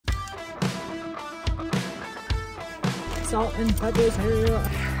salt and peppers here.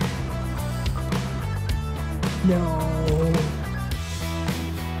 No.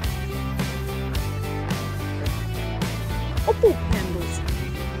 Oh, handles.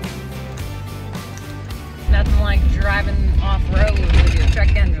 Nothing like driving off-road with your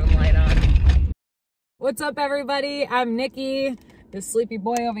check engine light on. What's up, everybody? I'm Nikki, this sleepy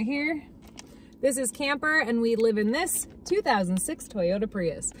boy over here. This is Camper, and we live in this 2006 Toyota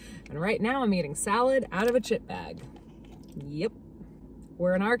Prius. And right now I'm eating salad out of a chip bag. Yep.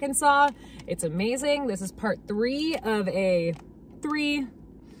 We're in Arkansas. It's amazing. This is part 3 of a 3,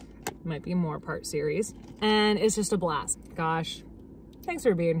 might be more part series. And it's just a blast. Gosh, thanks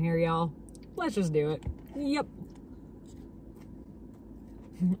for being here, y'all. Let's just do it. Yep.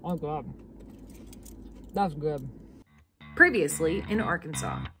 Oh God, that's good. Previously in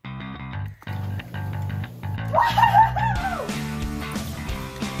Arkansas.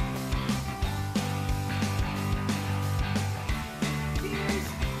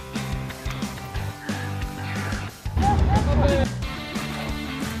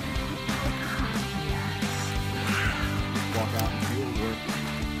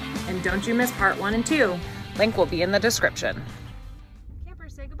 And don't you miss part 1 and 2. Link will be in the description.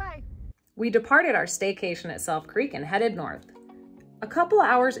 Campers, say goodbye. We departed our staycation at Self Creek and headed north. A couple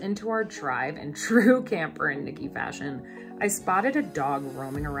hours into our drive, in true Camper and Nikki fashion, I spotted a dog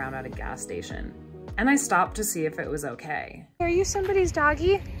roaming around at a gas station, and I stopped to see if it was okay. Are you somebody's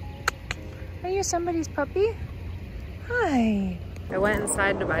doggy? Are you somebody's puppy? Hi. I went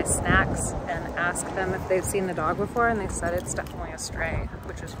inside to buy snacks and asked them if they've seen the dog before, and they said it's definitely a stray,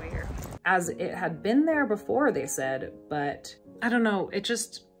 which is weird. As it had been there before, they said, but I don't know, it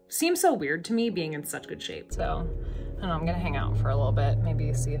just seems so weird to me being in such good shape. So, I don't know, I'm gonna hang out for a little bit,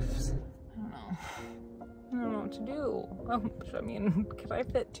 maybe see if, I don't know what to do. I mean, can I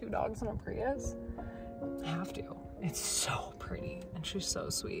fit 2 dogs in a Prius? I have to. It's so pretty, and she's so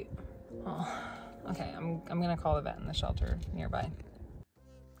sweet. Oh. Okay, I'm gonna call the vet in the shelter nearby.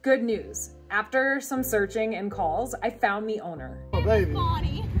 Good news. After some searching and calls, I found the owner. Oh, baby.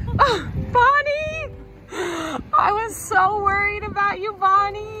 Bonnie. Oh, Bonnie! I was so worried about you,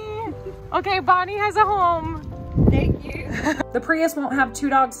 Bonnie. Okay, Bonnie has a home. Thank you. The Prius won't have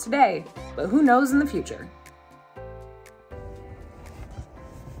 2 dogs today, but who knows in the future.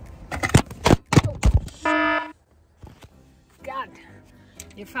 Oh. God,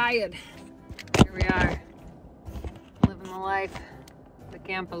 you're fired. Here we are, living the life, the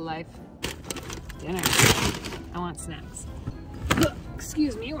camper life. Dinner. I want snacks.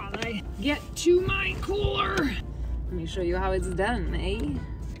 Excuse me while I get to my cooler. Let me show you how it's done, eh?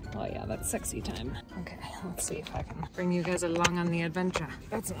 Oh yeah, that's sexy time. Okay, let's see if I can bring you guys along on the adventure.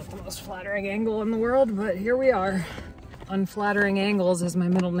 That's not the most flattering angle in the world, but here we are. Unflattering Angles is my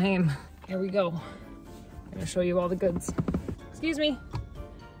middle name. Here we go. I'm gonna show you all the goods. Excuse me.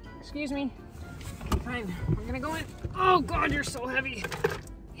 Excuse me. Fine, we're gonna go in. Oh God, you're so heavy.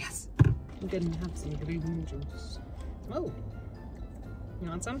 Yes, I'm gonna have some green juice. Oh, you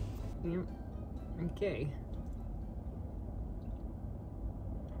want some? Yep. Okay.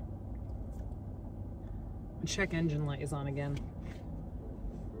 The check engine light is on again.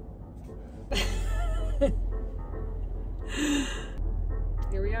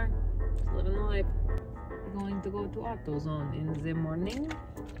 Here we are, living the life. We're going to go to AutoZone in the morning.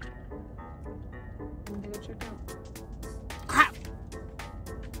 I'm gonna check out. Crap!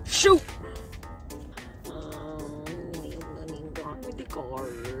 Shoot! With the car.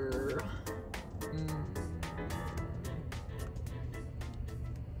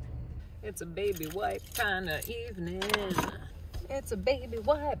 It's a baby wipe kind of evening. It's a baby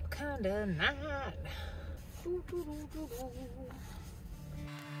wipe kind of night.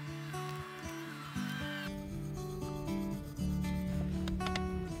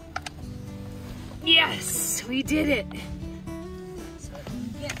 Yes, we did it. So I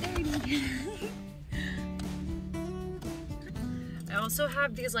don't get dirty. I also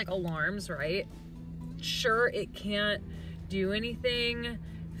have these like alarms, right? Sure, it can't do anything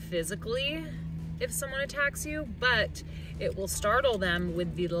physically if someone attacks you, but it will startle them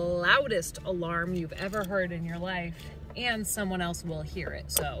with the loudest alarm you've ever heard in your life, and someone else will hear it.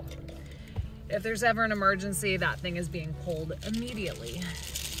 So if there's ever an emergency, that thing is being pulled immediately.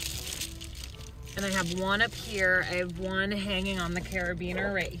 And I have one up here, I have one hanging on the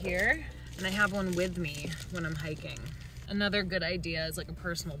carabiner right here, and I have one with me when I'm hiking. Another good idea is like a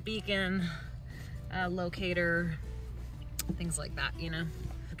personal beacon, locator, things like that, you know?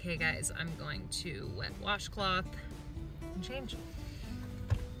 Okay guys, I'm going to wet washcloth and change.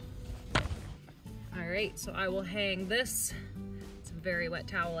 All right, so I will hang this. It's a very wet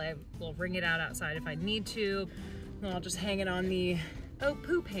towel. I will wring it out outside if I need to. And I'll just hang it on the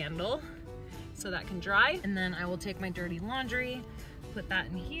poop handle so that can dry. And then I will take my dirty laundry, put that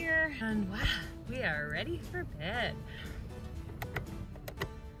in here, and wow, we are ready for bed.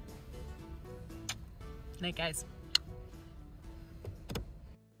 Night, guys.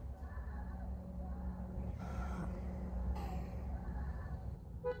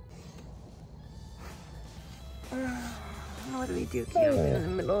 What do we do camping in the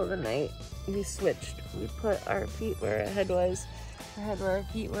middle of the night? We switched. We put our feet where our head was. Our head where our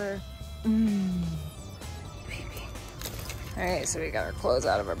feet were. Baby. All right, so we got our clothes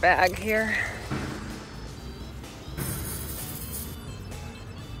out of our bag here.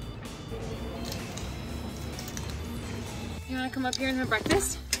 You wanna come up here and have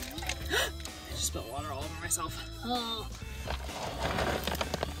breakfast? I just spilled water all over myself. Oh.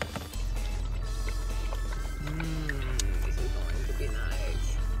 This is going to be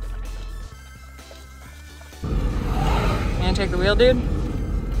nice. Can I take the wheel, dude?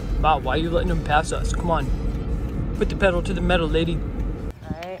 Bob, why are you letting them pass us? Come on. Put the pedal to the metal, lady.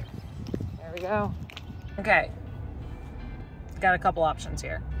 All right, there we go. Okay, got a couple options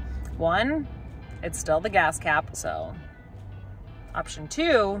here. One, it's still the gas cap, so. Option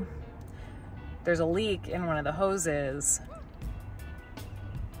two, there's a leak in one of the hoses,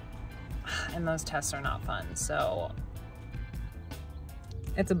 and those tests are not fun. So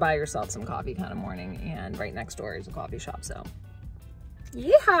it's a buy yourself some coffee kind of morning, and right next door is a coffee shop, so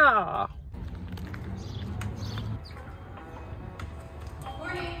yeah.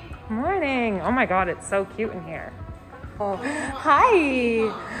 Morning. Morning. Oh my God, it's so cute in here. Oh, hi.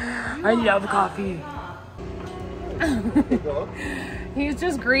 I love coffee. He's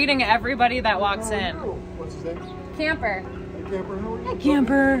just greeting everybody that walks in. What's his name? Camper. Hey, Camper, how are you? Hi,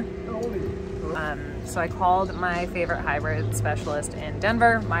 Camper. How old are you? So I called my favorite hybrid specialist in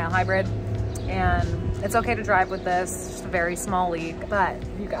Denver, Mile Hybrid, and it's okay to drive with this. It's just a very small leak, but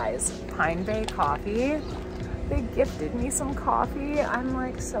you guys, Pine Bay Coffee, they gifted me some coffee. I'm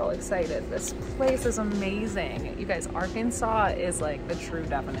like so excited. This place is amazing. You guys, Arkansas is like the true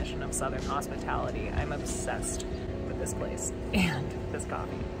definition of Southern hospitality. I'm obsessed with this place and this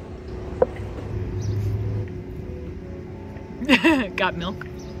coffee. Got milk.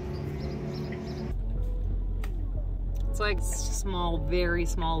 It's like small, very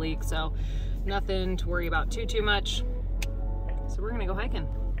small leak, so nothing to worry about too much. So we're gonna go hiking.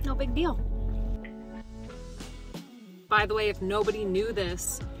 No big deal. By the way, if nobody knew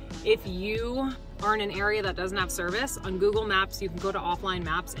this, if you are in an area that doesn't have service, on Google Maps, you can go to offline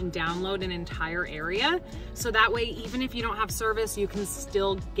maps and download an entire area. So that way, even if you don't have service, you can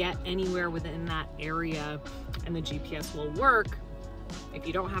still get anywhere within that area and the GPS will work. If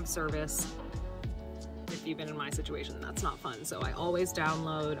you don't have service, if you've been in my situation, that's not fun. So I always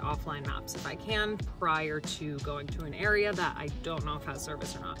download offline maps if I can prior to going to an area that I don't know if has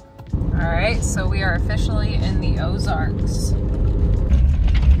service or not. All right, so we are officially in the Ozarks.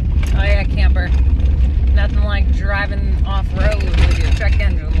 Oh yeah, camper. Nothing like driving off-road with your check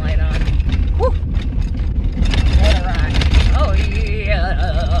engine light on. Woo! What a ride. Oh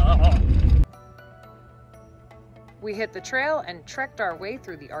yeah! We hit the trail and trekked our way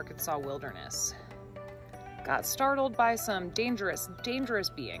through the Arkansas wilderness. Got startled by some dangerous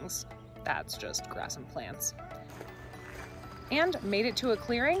beings. That's just grass and plants. And made it to a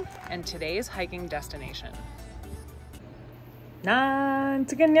clearing and today's hiking destination. Lion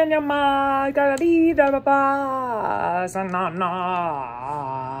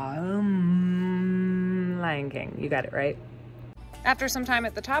King, you got it right. After some time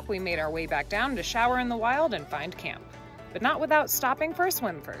at the top, we made our way back down to shower in the wild and find camp, but not without stopping for a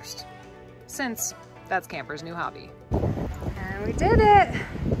swim first, since that's Camper's new hobby. And we did it!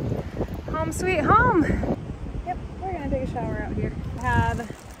 Home sweet home! Yep, we're gonna take a shower out here. We have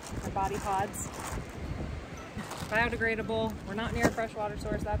our body pods. Biodegradable. We're not near a freshwater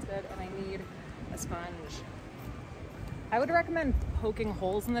source, that's good, and I need a sponge. I would recommend poking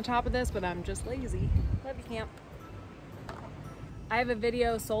holes in the top of this, but I'm just lazy. Love you, camp. I have a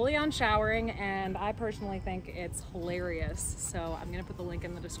video solely on showering, and I personally think it's hilarious. So I'm gonna put the link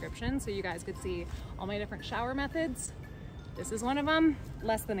in the description so you guys could see all my different shower methods. This is one of them.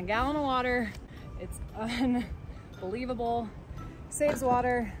 Less than a gallon of water. It's unbelievable. Saves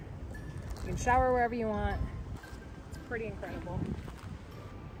water. You can shower wherever you want. It's pretty incredible.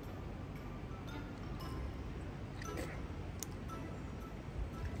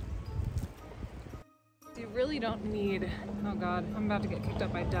 You really don't need, oh God, I'm about to get kicked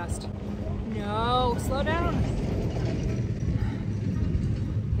up by dust. No, slow down. I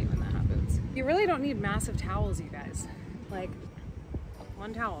hate when that happens. You really don't need massive towels, you guys. Like,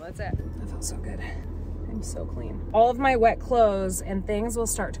 one towel, that's it. That feels so good. And So clean. All of my wet clothes and things will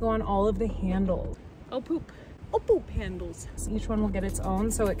start to go on all of the handles. Oh poop. Oh poop handles. So each one will get its own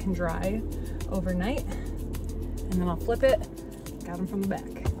so it can dry overnight. And then I'll flip it. Got them from the back.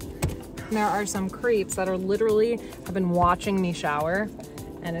 There are some creeps that are literally have been watching me shower,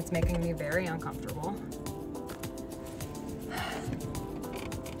 and it's making me very uncomfortable.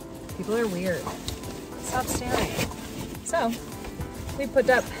 People are weird. Stop staring. So we put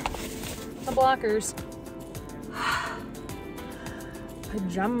up the blockers.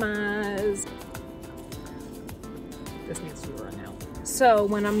 Pajamas. This needs to run out. So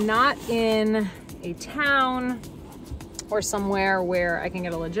when I'm not in a town or somewhere where I can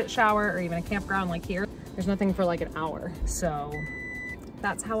get a legit shower or even a campground like here, there's nothing for like an hour. So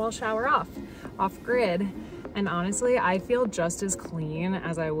that's how I'll shower off grid. And honestly, I feel just as clean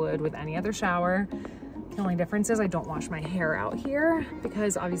as I would with any other shower. The only difference is I don't wash my hair out here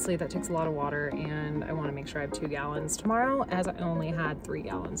because obviously that takes a lot of water, and I want to make sure I have 2 gallons tomorrow as I only had 3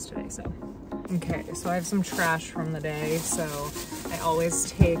 gallons today. So, okay, so I have some trash from the day. So I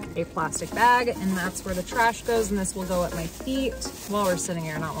always take a plastic bag and that's where the trash goes, and this will go at my feet while we're sitting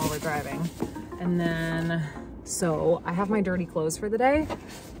here, not while we're driving. And then, so I have my dirty clothes for the day.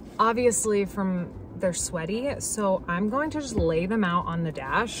 Obviously they're sweaty, so I'm going to just lay them out on the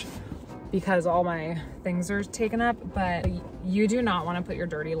dash because all my things are taken up, but you do not want to put your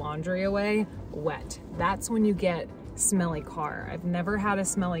dirty laundry away wet. That's when you get smelly car. I've never had a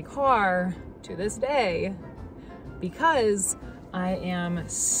smelly car to this day because I am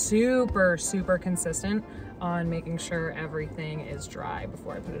super, super consistent on making sure everything is dry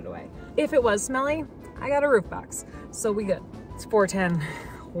before I put it away. If it was smelly, I got a roof box, so we good. It's 4:10.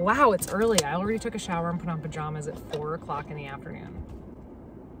 Wow, it's early. I already took a shower and put on pajamas at 4 o'clock in the afternoon.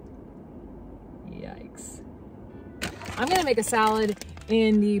 Yikes. I'm gonna make a salad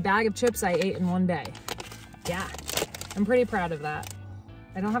in the bag of chips I ate in one day. Yeah, I'm pretty proud of that.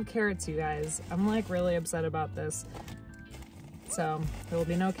 I don't have carrots, you guys. I'm like really upset about this. So there will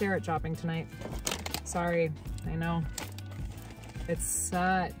be no carrot chopping tonight. Sorry, I know. It's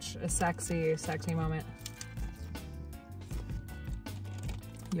such a sexy, sexy moment.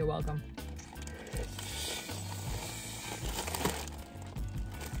 You're welcome.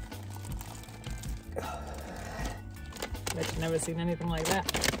 Bet you've never seen anything like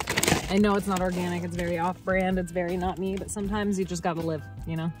that. I know it's not organic, it's very off-brand, it's very not me, but sometimes you just gotta live,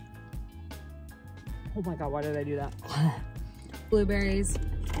 you know? Oh my God, why did I do that? Blueberries,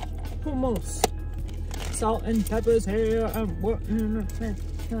 hummus, salt and peppers here,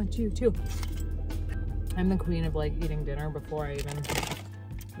 not you too. I'm the queen of like eating dinner before I even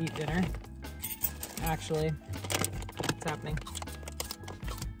eat dinner. Actually, it's happening.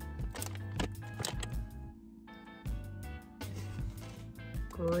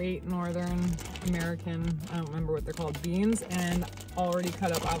 Great Northern American, I don't remember what they're called, beans, and already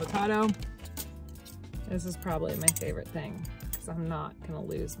cut up avocado. This is probably my favorite thing because I'm not gonna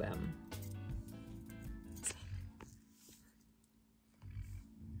lose them.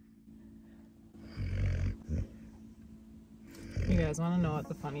 You guys want to know what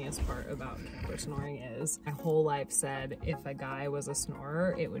the funniest part about camper snoring is? My whole life said if a guy was a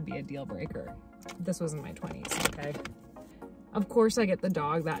snorer, it would be a deal breaker. This was in my 20s, okay? Of course I get the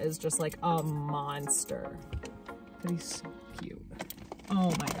dog that is just like a monster. But he's so cute. Oh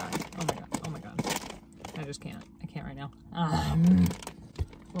my God, oh my God, oh my God. I just can't, I can't right now.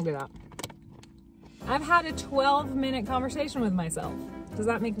 Look at that. I've had a 12-minute conversation with myself. Does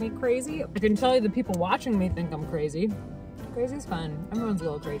that make me crazy? I can tell you the people watching me think I'm crazy. Crazy's fun. Everyone's a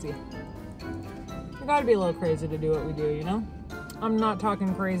little crazy. You gotta be a little crazy to do what we do, you know? I'm not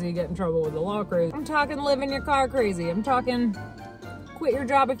talking crazy, get in trouble with the law crazy. I'm talking live in your car crazy. I'm talking quit your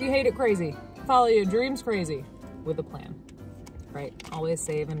job if you hate it crazy. Follow your dreams crazy with a plan, right? Always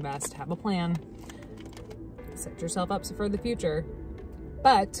save, invest, have a plan. Set yourself up for the future.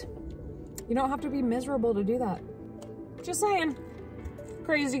 But you don't have to be miserable to do that. Just saying,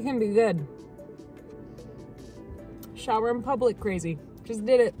 crazy can be good. Shower in public crazy. Just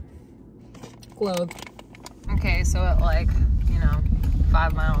did it. Clothed. Okay, so at like,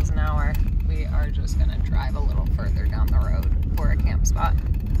 5 miles an hour, we are just gonna drive a little further down the road for a camp spot.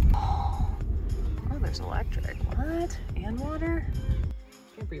 Oh, there's electric. What? And water?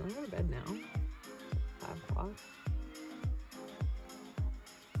 Camper, you wanna go to bed now? 5 o'clock?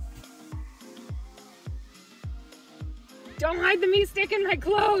 Don't hide the meat stick in my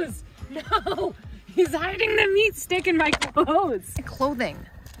clothes! No! He's hiding the meat stick in my clothes. Clothing.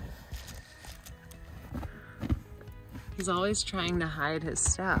 He's always trying to hide his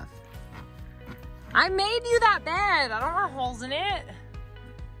stuff. I made you that bed. I don't want holes in it.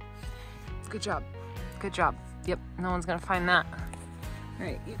 Good job. Good job. Yep, no one's gonna find that. All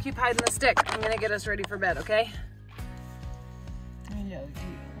right, you keep hiding the stick. I'm gonna get us ready for bed, okay? I love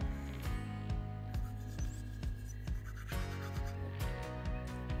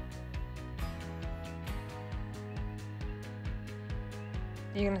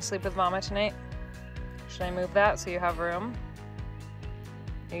you. You gonna sleep with Mama tonight? Should I move that so you have room?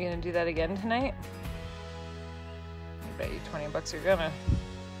 Are you gonna do that again tonight? I bet you 20 bucks you're gonna.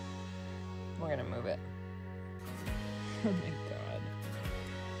 We're gonna move it. Oh my god.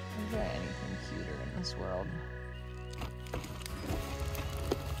 Is there anything cuter in this world?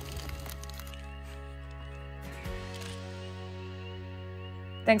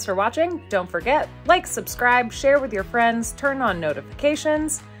 Thanks for watching. Don't forget, like, subscribe, share with your friends, turn on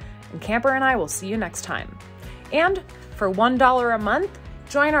notifications, and Camper and I will see you next time. And for $1 a month,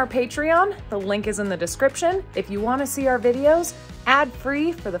 join our Patreon. The link is in the description. If you want to see our videos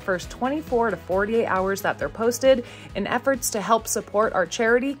ad-free for the first 24 to 48 hours that they're posted in efforts to help support our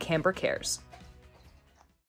charity, CamperCares.